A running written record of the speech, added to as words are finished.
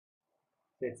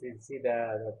You see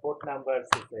the port numbers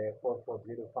is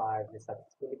 4405. We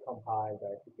successfully compiled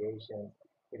the application.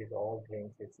 It is all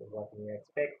things. It's what we are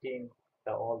expecting.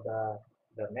 All the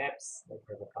maps, like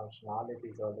the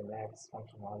functionalities, all the maps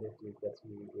functionalities that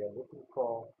we are looking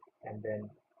for, and then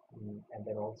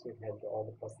also it has all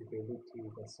the possibilities.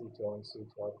 You can switch on,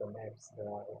 switch off the maps. The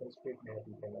OpenStreet map.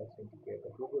 You can also integrate the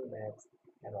Google Maps,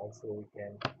 and also we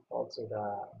can also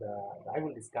the I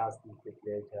will discuss this bit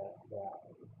later. The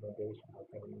implementation, how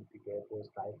can we integrate those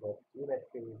type of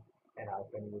geometries, and how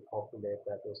can we populate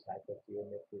those type of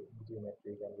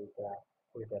geometries and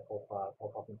with the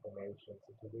pop-up information,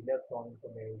 so to relate from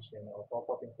information or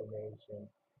pop-up information,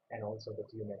 and also the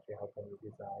geometry, how can we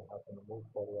design, how can we move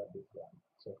forward with them,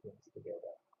 so things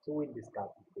together. So we'll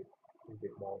discuss a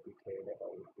bit more detail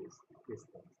about these things,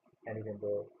 and even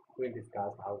though we'll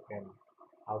discuss how can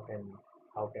how can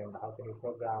you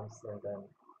programs,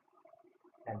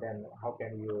 and then how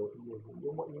can you use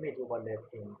image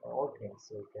overlapping all things.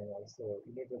 So you can also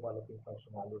image overlapping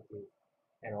functionality,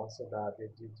 and also the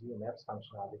GeoMaps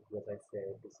functionality. As I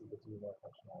said, this is the GeoMap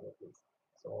functionalities.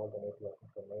 So all the network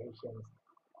information,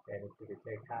 and it will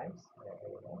take times. The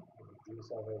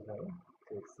GeoServer is running.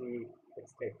 So you see,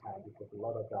 it's take time because a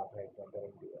lot of data is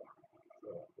rendering there. So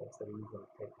that's the reason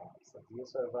it takes time. So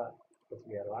GeoServer, because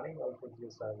we are running also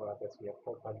GeoServer, because we have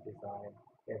proper design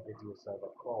every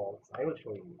GeoServer calls. I will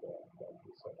show you the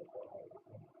GeoServer call.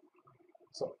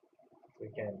 So we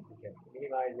can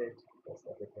minimize it, that's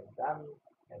everything done,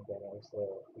 and then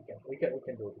also we can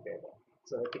do it together.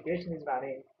 So application is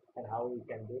running, and how we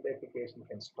can do the application, we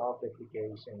can stop the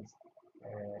applications.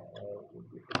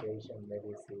 Application,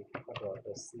 maybe see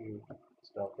the C,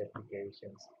 stop the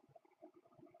applications,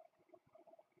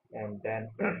 and then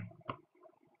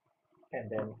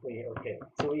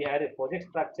so we had a project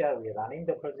structure. We are running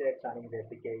the project, running the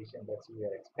application that we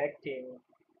are expecting,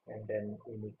 and then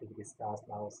we need to discuss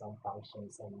now some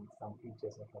functions and some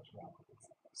features and functionalities.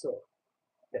 So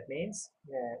that means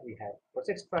we have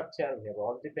project structure, we have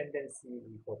all dependency,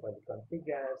 we properly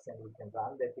configures, and we can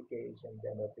run the application,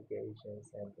 demo applications,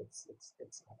 and it's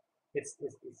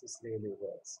really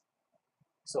works.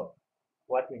 So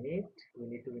what we need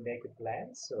to make a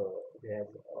plan. So there's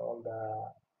all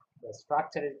the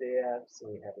structure is there. So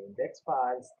we have index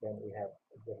files, then we have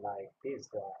the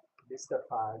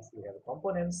files, we have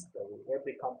components. So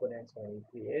every component, when we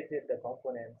created the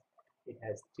component, it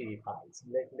has 3 files.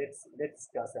 Let's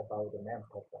discuss about the name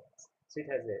components. So it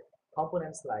has a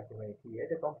components, like when you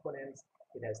create a components,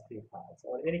 it has 3 files.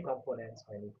 Or any components,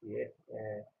 when you create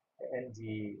ng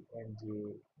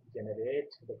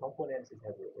generate the components, it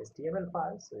has a HTML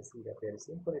file. So you see that very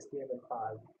simple HTML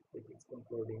file. It is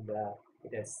including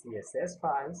it has CSS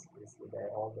files. You see there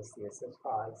all the CSS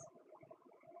files,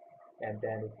 and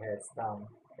then it has some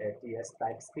TS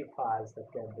TypeScript files, that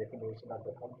can definition of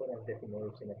the component,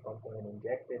 definition of component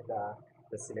injected,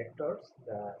 the selectors,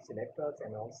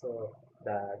 and also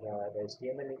the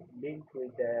HTML link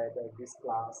with this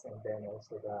class, and then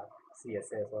also the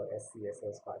CSS or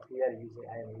SCSS files. I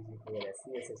am using here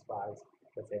SCSS files.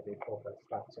 That's every proper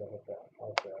structure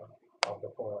of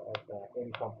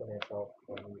any component of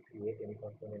when you create any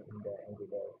component in the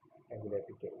Angular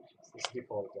applications. It's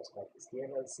default just like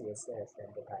HTML, CSS,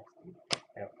 and the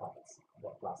TypeScript files, the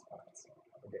class files,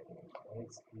 the definition, and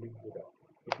it's linked to that.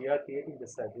 If you are creating the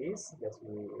service, that's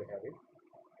we have it.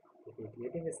 If you're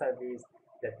creating a service,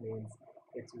 that means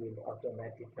it will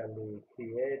automatically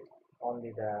create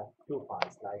only the 2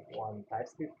 files, like one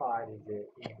TypeScript file is the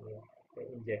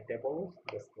injectables,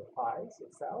 just the files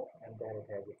itself, and then it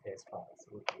has the test files,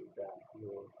 which is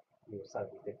your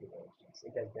service definitions.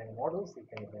 It has then models. You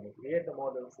can create the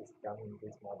models. It's done in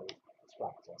this model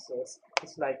structure. So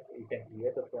it's like you can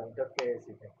create the interface,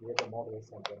 you can create the models,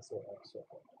 and then so on and so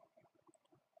forth.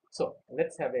 So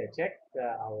let's have a check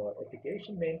our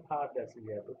application main part that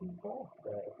we are looking for.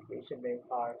 The application main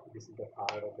part, this is the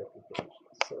part of the application.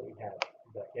 So we have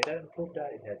the header and footer,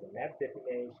 it has the map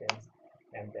definitions,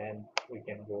 and then we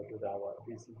can go to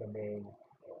this is the main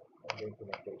the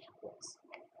implementation class.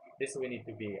 This we need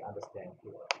to be understand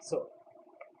here. So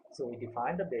we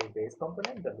define the base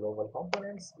component, the global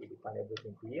components, we define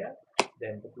everything here.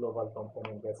 Then the global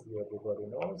component, as everybody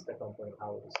knows, the component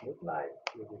how it look like.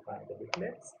 We define the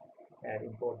leaflets and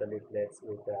import the leaflets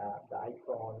with the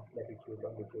icon, latitude,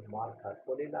 longitude marker,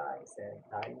 polylines, and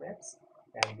tile maps.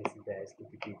 And this is the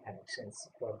HTTP connections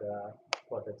for the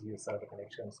GeoServer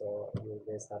connections or your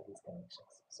base service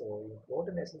connections. So you import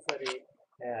the necessary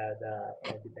the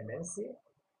dependency,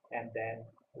 and then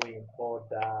we import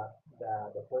the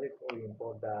project. We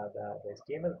import the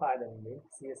HTML file and link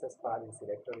CSS file. This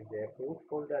directory is the approved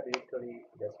folder directory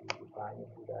that we define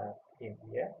into the in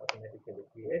here, automatically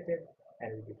created,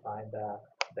 and we define the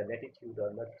latitude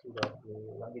or latitude of the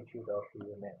longitude of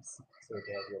the maps. So it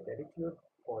has a latitude,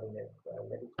 coordinate,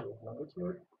 latitude,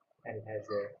 longitude, and it has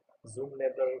a zoom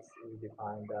levels. We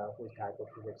define the which type of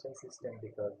projection system,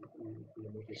 because we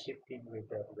need to shifting with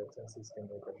the projection system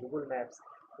with the Google Maps.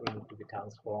 We need to be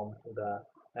transformed to the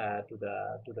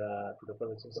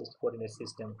projection system coordinate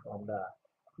system from the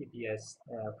EPS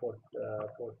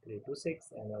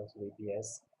 4326 and also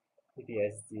EPS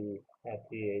EPSG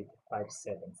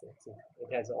 3857. So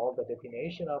it has all the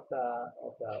definition of the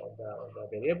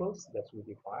variables that we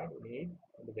define. We need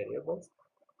in the variables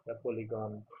the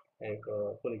polygon,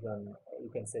 polygon. You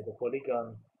can say the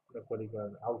polygon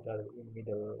outer, in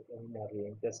middle, inner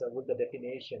ring. That's with the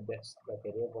definition. That's the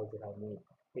variables that I need.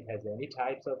 It has any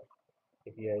types of.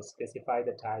 If you specify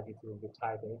the type, it will be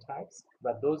type any types.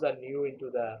 But those are new into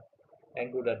the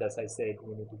Angular. As I said,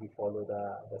 we need to be follow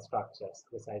the structures.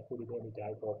 Because I put in any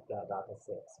type of the data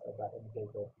sets or any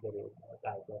type of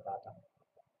type of data.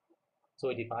 So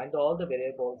we defined all the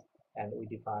variables, and we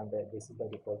define that this is the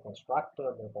default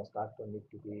constructor. The constructor needs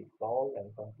to be called and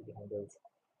come to the handles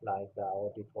like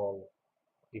our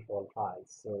default files.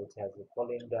 So it has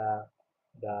calling the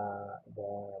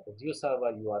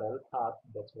GeoServer URL path.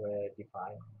 That's where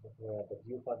defined where the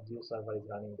GeoServer is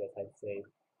running. As I said,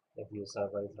 the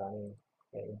GeoServer is running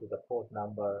into the port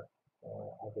number.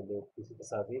 I believe this is the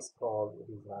service call.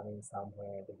 It is running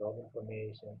somewhere. The log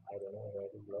information, I don't know where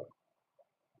it is logged.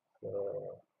 So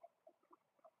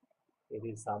it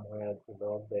is somewhere to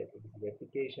log the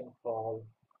application call.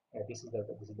 This is the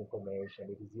information.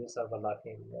 It is GeoServer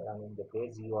running the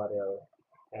base URL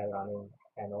running,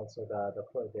 and also the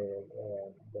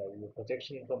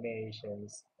projection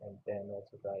informations, and then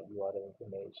also the URL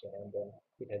information, and then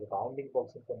it has a bounding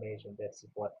box information. That's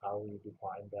what how we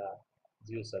define the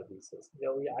GeoServices.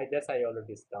 I guess I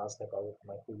already discussed about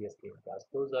my previous class.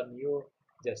 Those are new.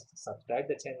 Just subscribe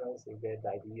the channels. You get the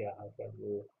idea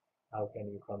how can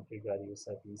you configure your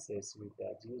services with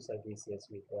the GeoServices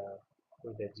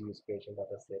with the geospatial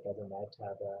data set. Doesn't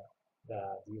matter the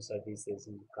GeoServices is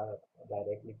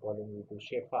directly calling you to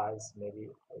shapefiles, maybe,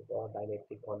 or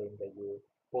directly calling the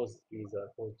PostGIS or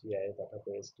PostGIS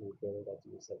database to build the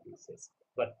GeoServices.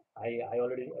 But I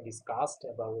already discussed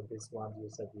about this one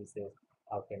GeoServices.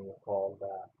 How can you call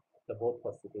the both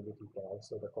possibility? You can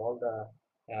also call the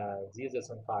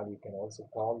GeoJSON file. You can also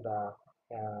call the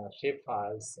shape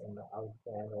files, and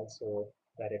also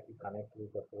directly connect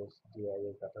with the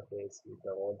PostGIS database with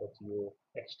all the geo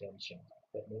extension.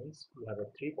 That means you have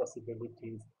three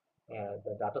possibilities,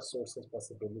 the data sources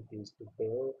possibilities to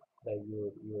build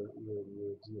your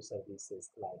GeoServices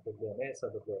like WMS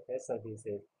or WFS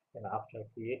services. And after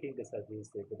creating the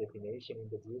services, the definition in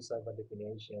the GeoServer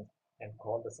definition, and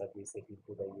call the services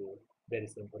into the very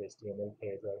simple HTML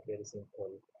page or very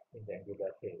simple in the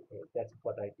Angular page. That's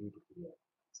what I did here.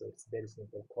 So it's very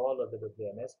simple call of the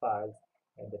WMS files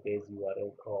and the base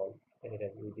URL call, and it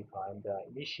has redefined the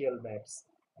initial maps.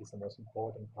 This is the most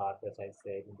important part, as I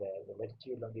said, in the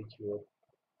latitude, longitude.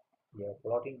 We are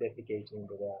plotting the application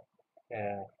into the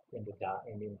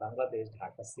in Bangladesh,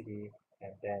 Dhaka city,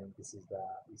 and then this is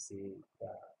you see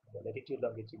the latitude,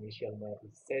 longitude initial map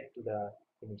is set to the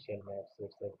initial map. So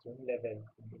it's the zoom level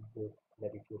input,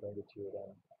 latitude, longitude,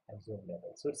 and zoom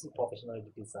level. So it's a professional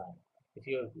design. If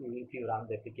you run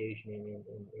the application in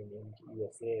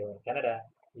USA or in Canada,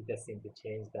 you just simply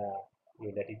change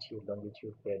your latitude,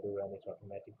 longitude value, and it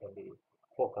automatically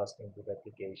focused into the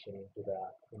application in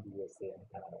the USA and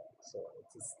Canada. So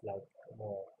it's just like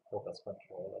more focus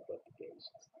control of the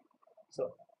applications.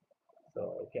 So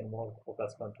you can more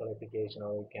focus control application,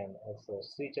 or you can also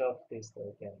switch off this, so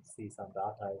you can see some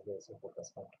data is there, so focus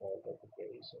control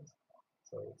applications.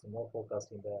 So it's more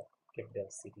focused in the capital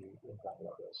city in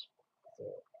Bangladesh. So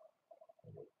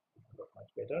it looks much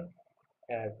better,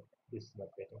 and this is much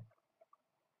better.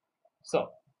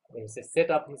 So it's a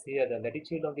setup is here, the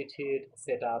latitude, longitude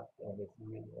setup, and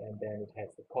then it has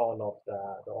the call of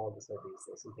all the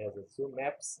services. It has a zoom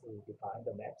maps. We define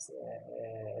the maps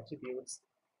attributes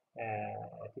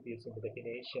in the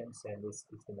definitions, and this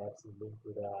the maps is linked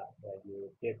to the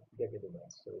dev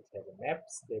elements. So it has a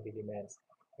maps dev elements.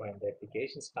 When the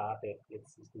application started,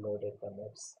 it's loaded the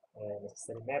maps,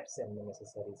 necessary maps and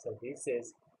necessary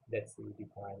services that's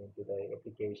defined into the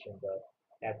application, the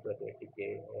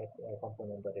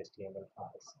component.html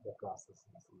files, the classes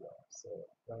is here. So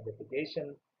when the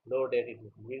application loaded, it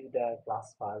will read the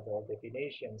class files, all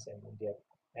definitions,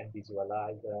 and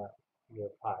visualize your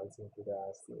files into the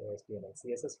HTML,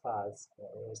 CSS files,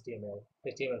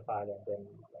 HTML file,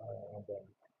 and then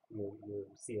you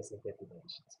CSS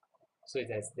definitions. So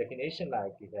it has definition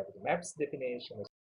like you have the maps definition,